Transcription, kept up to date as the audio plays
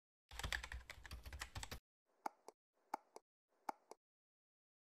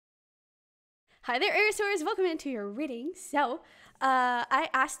Hi there, Aries Taurus. Welcome into your reading. So, I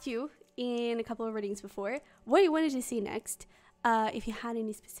asked you in a couple of readings before what you wanted to see next, if you had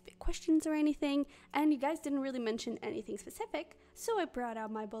any specific questions or anything, and you guys didn't really mention anything specific, so I brought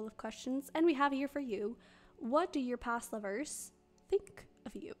out my bowl of questions, and we have here for you, what do your past lovers think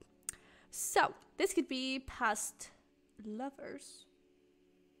of you? So, this could be past lovers,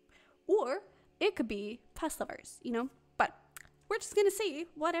 or it could be past lovers, but we're just gonna see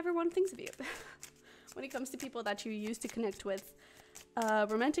what everyone thinks of you when it comes to people that you used to connect with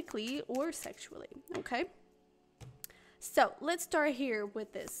romantically or sexually. Okay, so let's start here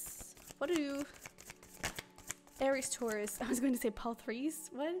with this. What do Aries Taurus, I was going to say pile threes,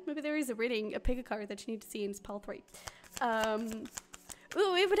 what? Maybe there is a reading, a pick a card that you need to see in pile 3.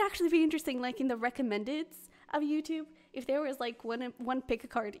 Ooh, it would actually be interesting, like in the recommendeds of YouTube, if there was like one pick a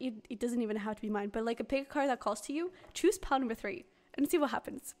card, it doesn't even have to be mine, but like a pick a card that calls to you, choose pile number 3 and see what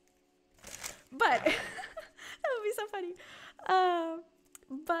happens. But that would be so funny.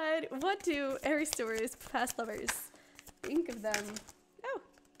 But what do Aries Taurus past lovers think of them? Oh,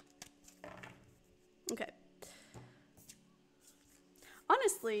 okay.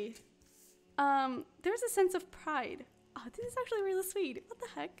 Honestly, there's a sense of pride. Oh, this is actually really sweet. What the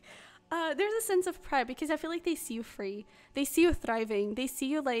heck? There's a sense of pride because I feel like they see you free. They see you thriving. They see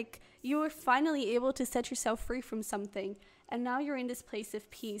you like you were finally able to set yourself free from something. And now you're in this place of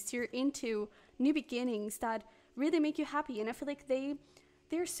peace. You're into new beginnings that really make you happy. And I feel like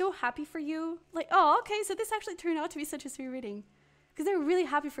they're so happy for you. Like, oh, okay, so this actually turned out to be such a sweet reading. Because they're really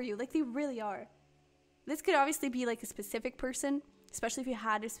happy for you. Like, they really are. This could obviously be like a specific person, especially if you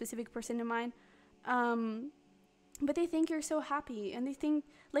had a specific person in mind. But they think you're so happy, and they think,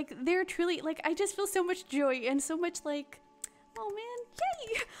 like, they're truly, like, I just feel so much joy and so much, like, oh, man,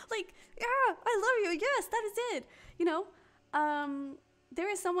 yay! Like, yeah, I love you, yes, that is it, there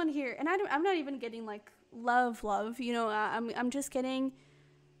is someone here, and I'm not even getting, like, love, I'm just getting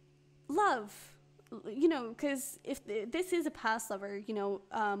love, because if this is a past lover,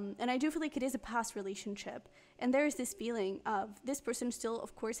 and I do feel like it is a past relationship, and there is this feeling of this person still,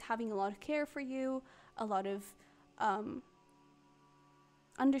 of course, having a lot of care for you, a lot of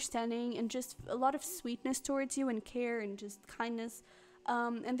understanding and just a lot of sweetness towards you and care and just kindness,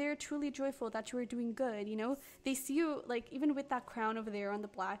 and they're truly joyful that you are doing good. They see you, like, even with that crown over there on the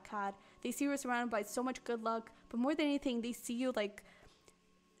black cat, they see you surrounded by so much good luck, but more than anything they see you like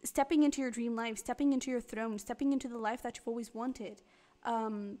stepping into your dream life, stepping into your throne, stepping into the life that you've always wanted.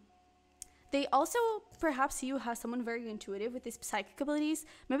 They also perhaps see you as someone very intuitive with these psychic abilities.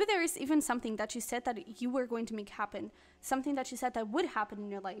 Maybe there is even something that you said that you were going to make happen. Something that you said that would happen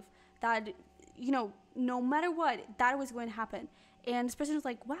in your life. That, no matter what, that was going to happen. And this person was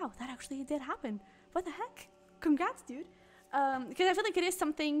like, wow, that actually did happen. What the heck? Congrats, dude. Because I feel like it is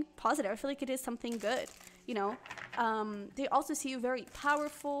something positive. I feel like it is something good, They also see you very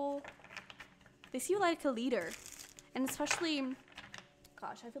powerful. They see you like a leader. And especially...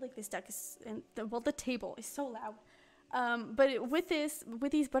 Gosh, I feel like this deck is, the table is so loud. But with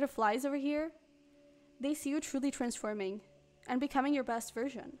these butterflies over here, they see you truly transforming and becoming your best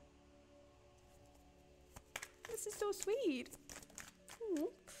version. This is so sweet.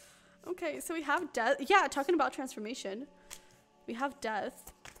 Okay, so we have death. Yeah, talking about transformation. We have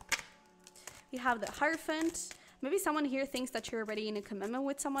death. We have the Hierophant. Maybe someone here thinks that you're already in a commitment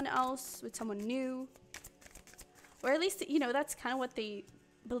with someone else, with someone new. Or at least, that's kind of what they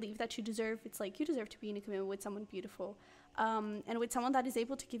believe that you deserve. It's like you deserve to be in a commitment with someone beautiful. And with someone that is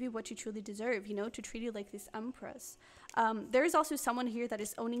able to give you what you truly deserve, to treat you like this empress. There is also someone here that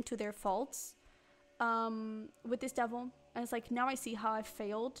is owning to their faults with this devil. And it's like, now I see how I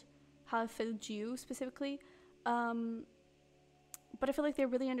failed you specifically. But I feel like they're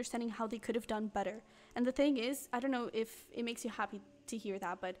really understanding how they could have done better. And the thing is, I don't know if it makes you happy to hear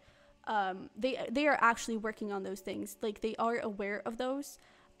that, but they are actually working on those things. Like, they are aware of those,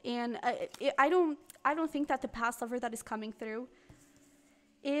 and I don't think that the past lover that is coming through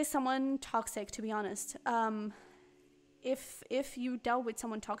is someone toxic, to be honest. If you dealt with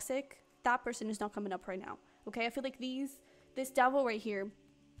someone toxic, that person is not coming up right now. Okay, I feel like this devil right here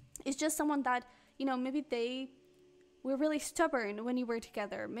is just someone that, maybe they were really stubborn when you were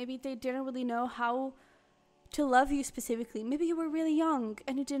together. Maybe they didn't really know how to love you specifically. Maybe you were really young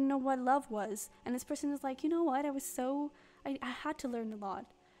and you didn't know what love was. And this person is like, you know what? I had to learn a lot.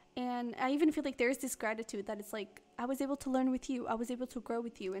 And I even feel like there's this gratitude that it's like, I was able to learn with you. I was able to grow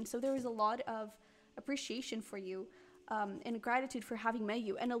with you. And so there is a lot of appreciation for you, and gratitude for having met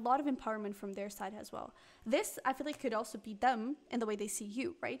you, and a lot of empowerment from their side as well. This, I feel like, could also be them and the way they see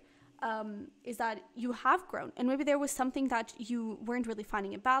you, right? Is that you have grown, and maybe there was something that you weren't really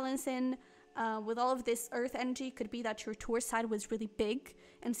finding a balance in, with all of this earth energy, could be that your Taurus side was really big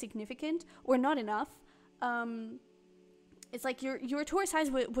and significant, or not enough. It's like your Taurus side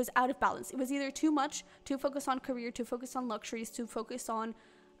was out of balance. It was either too much to focus on career, to focus on luxuries, to focus on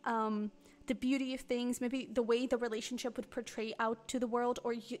the beauty of things, maybe the way the relationship would portray out to the world,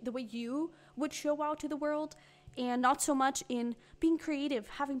 or the way you would show out to the world, and not so much in being creative,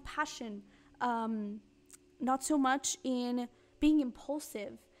 having passion, not so much in being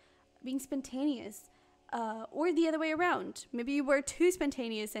impulsive, being spontaneous, or the other way around. Maybe you were too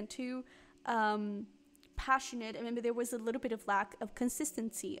spontaneous and too passionate, and maybe there was a little bit of lack of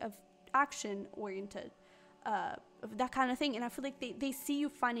consistency, of action oriented, of that kind of thing. And I feel like they see you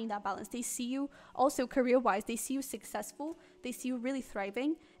finding that balance. They see you also career wise, they see you successful, they see you really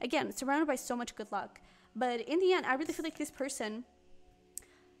thriving, again surrounded by so much good luck. But in the end, I really feel like this person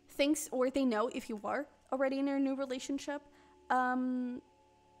thinks, or they know, if you are already in a new relationship,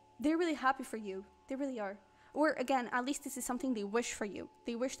 they're really happy for you. They really are. Or again, at least this is something they wish for you.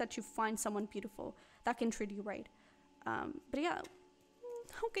 They wish that you find someone beautiful that can treat you right. But yeah,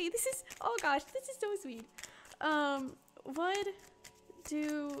 okay, this is, oh gosh, this is so sweet. What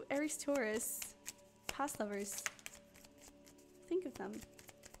do Aries Taurus past lovers think of them?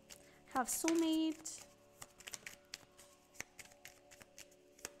 Have soulmate.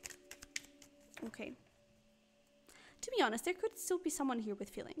 Okay. To be honest, there could still be someone here with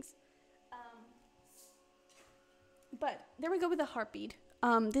feelings. But there we go with the heartbeat.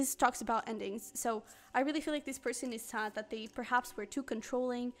 This talks about endings. So I really feel like this person is sad that they perhaps were too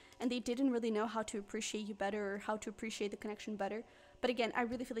controlling and they didn't really know how to appreciate you better, or how to appreciate the connection better. But again, I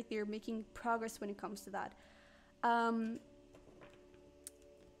really feel like they're making progress when it comes to that.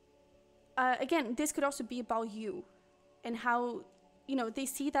 Again, this could also be about you and how, you know, they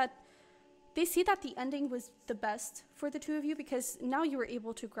see that the ending was the best for the two of you, because now you were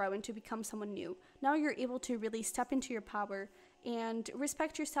able to grow and to become someone new. Now you're able to really step into your power and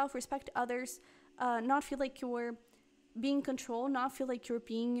respect yourself, respect others, not feel like you're being controlled, not feel like you're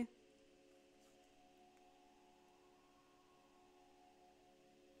being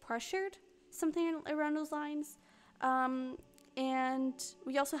pressured, something around those lines. And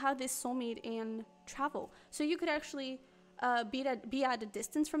we also have this soulmate and travel. So you could actually be at a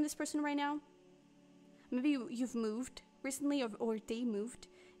distance from this person right now. Maybe you've moved recently, or they moved,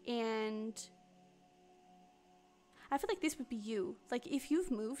 and I feel like this would be you. Like if you've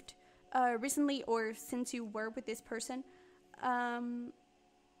moved recently, or since you were with this person, they're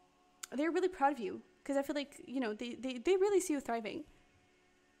really proud of you, because I feel like, you know, they really see you thriving.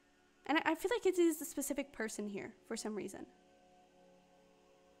 And I feel like it is a specific person here for some reason.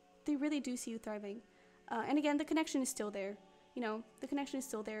 They really do see you thriving. And again, the connection is still there. You know, the connection is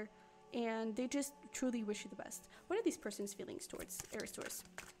still there. And they just truly wish you the best. What are these person's feelings towards Aries Taurus?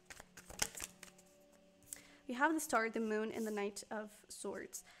 We have the Star, the Moon, and the Knight of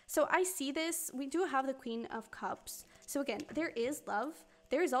Swords. So I see this. We do have the Queen of Cups. So again, there is love.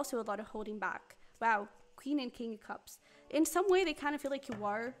 There is also a lot of holding back. Wow, Queen and King of Cups. In some way, they kind of feel like you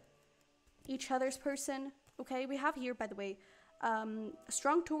are each other's person. Okay, we have here, by the way, a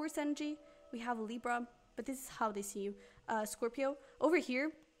strong Taurus energy. We have Libra, but this is how they see you. Scorpio. Over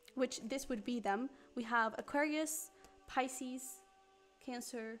here, which this would be them, we have Aquarius, Pisces,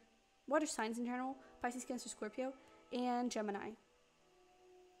 Cancer, water signs in general, Pisces, Cancer, Scorpio, and Gemini.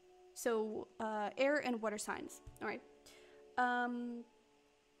 So air and water signs. All right.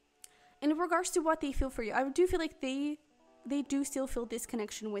 In regards to what they feel for you, I do feel like they do still feel this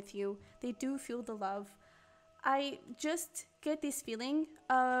connection with you. They do feel the love. I just get this feeling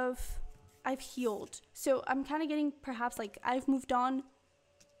of I've healed. So I'm kind of getting perhaps like I've moved on.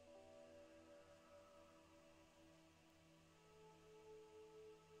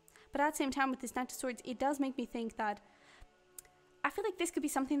 But at the same time, with this Knight of Swords, it does make me think that I feel like this could be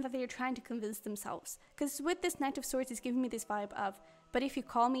something that they are trying to convince themselves. Because with this Knight of Swords, it's giving me this vibe of, but if you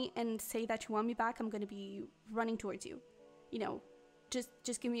call me and say that you want me back, I'm going to be running towards you. You know, just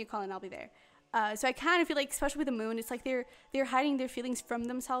give me a call and I'll be there. So I kind of feel like, especially with the Moon, it's like they're hiding their feelings from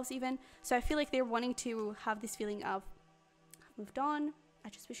themselves even. So I feel like they're wanting to have this feeling of, I've moved on. I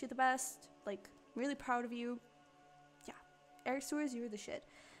just wish you the best. Like, I'm really proud of you. Yeah. Aries Taurus, you're the shit.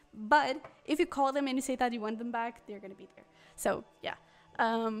 But if you call them and you say that you want them back, they're going to be there. So, yeah.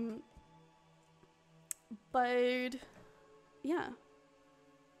 But, yeah.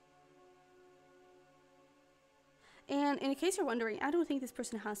 And in case you're wondering, I don't think this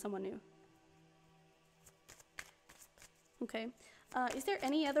person has someone new. Okay. Is there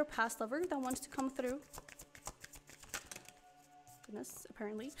any other past lover that wants to come through? Goodness,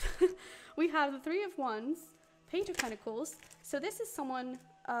 apparently. We have the Three of Wands, Page of Pentacles. So this is someone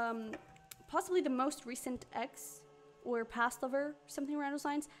possibly the most recent ex or past lover, something around those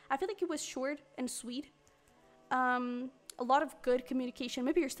lines. I feel like it was short and sweet. A lot of good communication.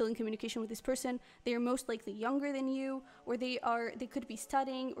 Maybe you're still in communication with this person. They are most likely younger than you, or they could be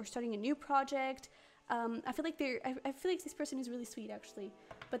studying or starting a new project. I feel like I feel like this person is really sweet, actually,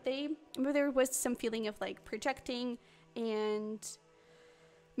 but maybe there was some feeling of like projecting and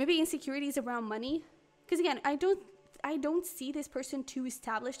maybe insecurities around money. Because again, I don't see this person too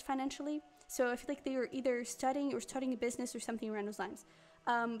established financially. So I feel like they are either studying or starting a business or something around those lines.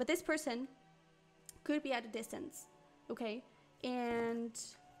 But this person could be at a distance, okay? And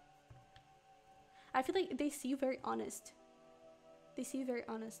I feel like they see you very honest. They see you very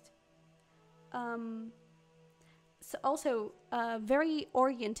honest. So also very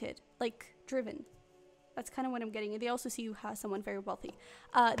oriented, like driven. That's kind of what I'm getting. They also see you as someone very wealthy.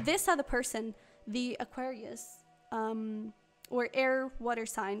 This other person, the Aquarius, or air water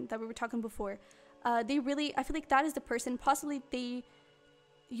sign that we were talking before, I feel like that is the person, possibly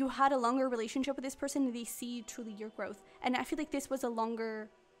you had a longer relationship with this person and they see truly your growth. And I feel like this was a longer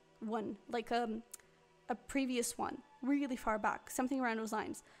one, like a previous one, really far back, something around those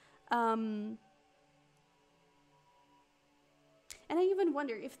lines. And I even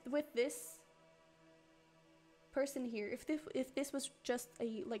wonder if with this person here, if this was just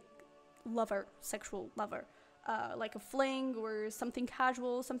a like lover, sexual lover, like a fling or something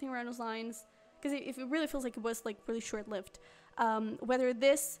casual, something around those lines, because if it really feels like it was like really short-lived. Whether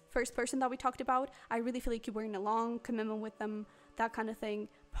this first person that we talked about, I really feel like you were in a long commitment with them, that kind of thing,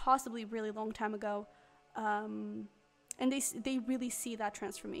 possibly really long time ago, and they really see that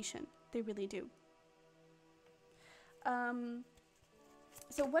transformation. They really do.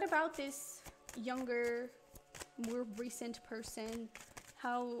 So what about this younger, more recent person?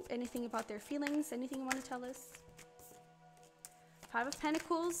 Anything about their feelings? Anything you want to tell us? Five of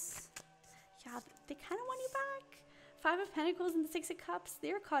Pentacles. Yeah, they kind of want you back. Five of Pentacles and the Six of Cups.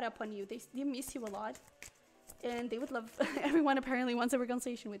 They're caught up on you. They miss you a lot. And they would love, everyone apparently wants a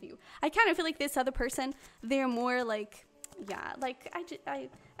reconciliation with you. I kind of feel like this other person, they're more like, yeah, like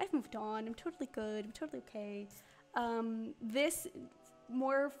I've moved on. I'm totally good. I'm totally okay. This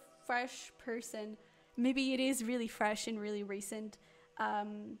more fresh person, maybe it is really fresh and really recent.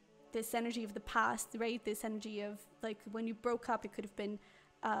 This energy of the past, right? This energy of like when you broke up, it could have been,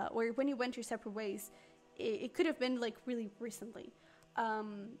 or when you went your separate ways, it could have been like really recently.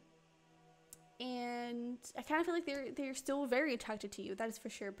 And I kind of feel like they're still very attracted to you, that is for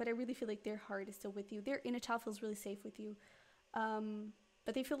sure. But I really feel like their heart is still with you. Their inner child feels really safe with you.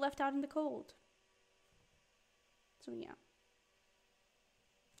 But they feel left out in the cold. So yeah.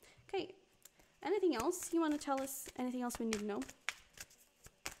 Okay. Anything else you want to tell us? Anything else we need to know?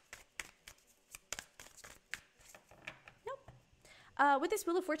 Nope. With this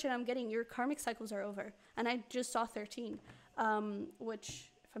Wheel of Fortune, I'm getting your karmic cycles are over. And I just saw 13,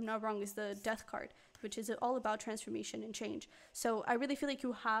 which, if I'm not wrong, is the Death card, which is all about transformation and change. So I really feel like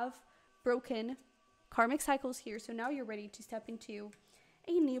you have broken karmic cycles here. So now you're ready to step into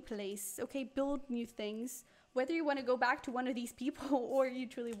a new place, okay? Build new things. Whether you want to go back to one of these people or you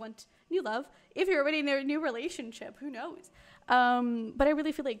truly want new love, if you're already in a new relationship, who knows? But I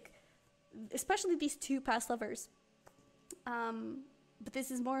really feel like, especially these two past lovers, but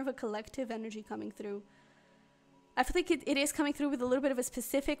this is more of a collective energy coming through. I feel like it is coming through with a little bit of a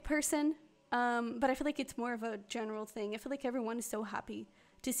specific person, but I feel like it's more of a general thing. I feel like everyone is so happy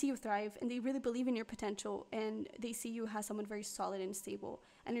to see you thrive, and they really believe in your potential, and they see you as someone very solid and stable,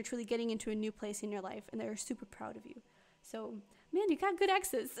 and you're truly getting into a new place in your life, and they're super proud of you. So, man, you got good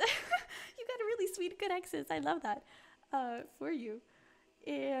exes. You got a really sweet, good exes. I love that for you.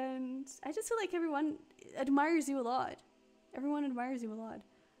 And I just feel like everyone admires you a lot. Everyone admires you a lot.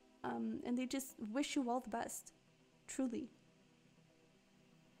 And they just wish you all the best. Truly.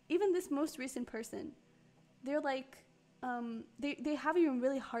 Even this most recent person, they're like, they have you in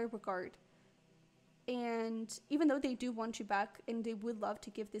really high regard. And even though they do want you back and they would love to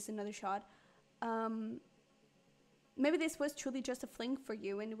give this another shot, maybe this was truly just a fling for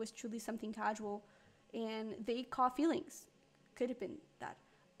you and it was truly something casual and they caught feelings. Could have been that.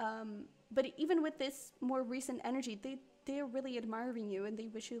 But even with this more recent energy, they're really admiring you and they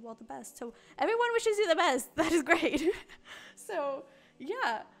wish you all the best. So everyone wishes you the best. That is great. So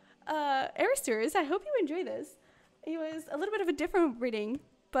yeah, Aries Taurus, I hope you enjoy this. It was a little bit of a different reading,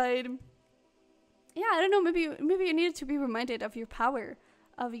 but yeah, I don't know, maybe you needed to be reminded of your power,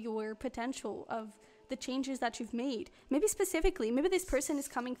 of your potential, of the changes that you've made. Maybe this person is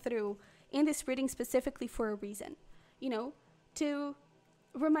coming through in this reading specifically for a reason, you know, to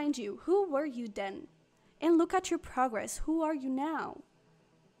remind you, who were you then? And look at your progress. Who are you now?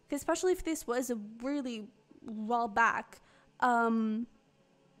 Because especially if this was a really while back,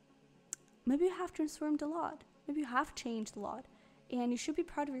 maybe you have transformed a lot. Maybe you have changed a lot. And you should be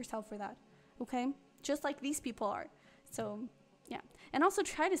proud of yourself for that. Okay? Just like these people are. So, yeah. And also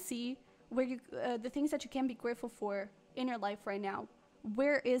try to see where you, the things that you can be grateful for in your life right now.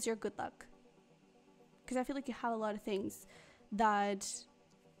 Where is your good luck? Because I feel like you have a lot of things that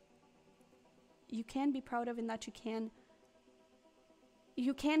you can be proud of, and that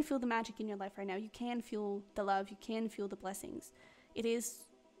you can feel the magic in your life right now. You can feel the love. You can feel the blessings. It is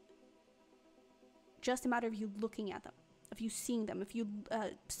just a matter of you looking at them, of you seeing them, of you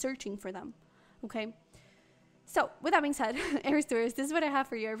searching for them. Okay? So, with that being said, Aries Taurus, this is what I have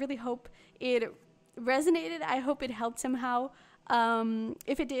for you. I really hope it resonated. I hope it helped somehow.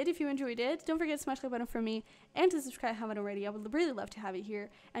 If it did, if you enjoyed it, don't forget to smash the like button for me and to subscribe if you haven't already. I would really love to have it here.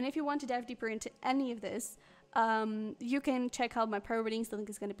 And if you want to dive deeper into any of this, you can check out my prayer readings. The link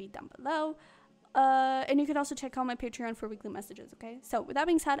is going to be down below. And you can also check out my Patreon for weekly messages, okay? So, with that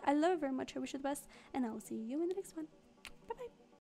being said, I love you very much. I wish you the best, and I will see you in the next one. Bye-bye.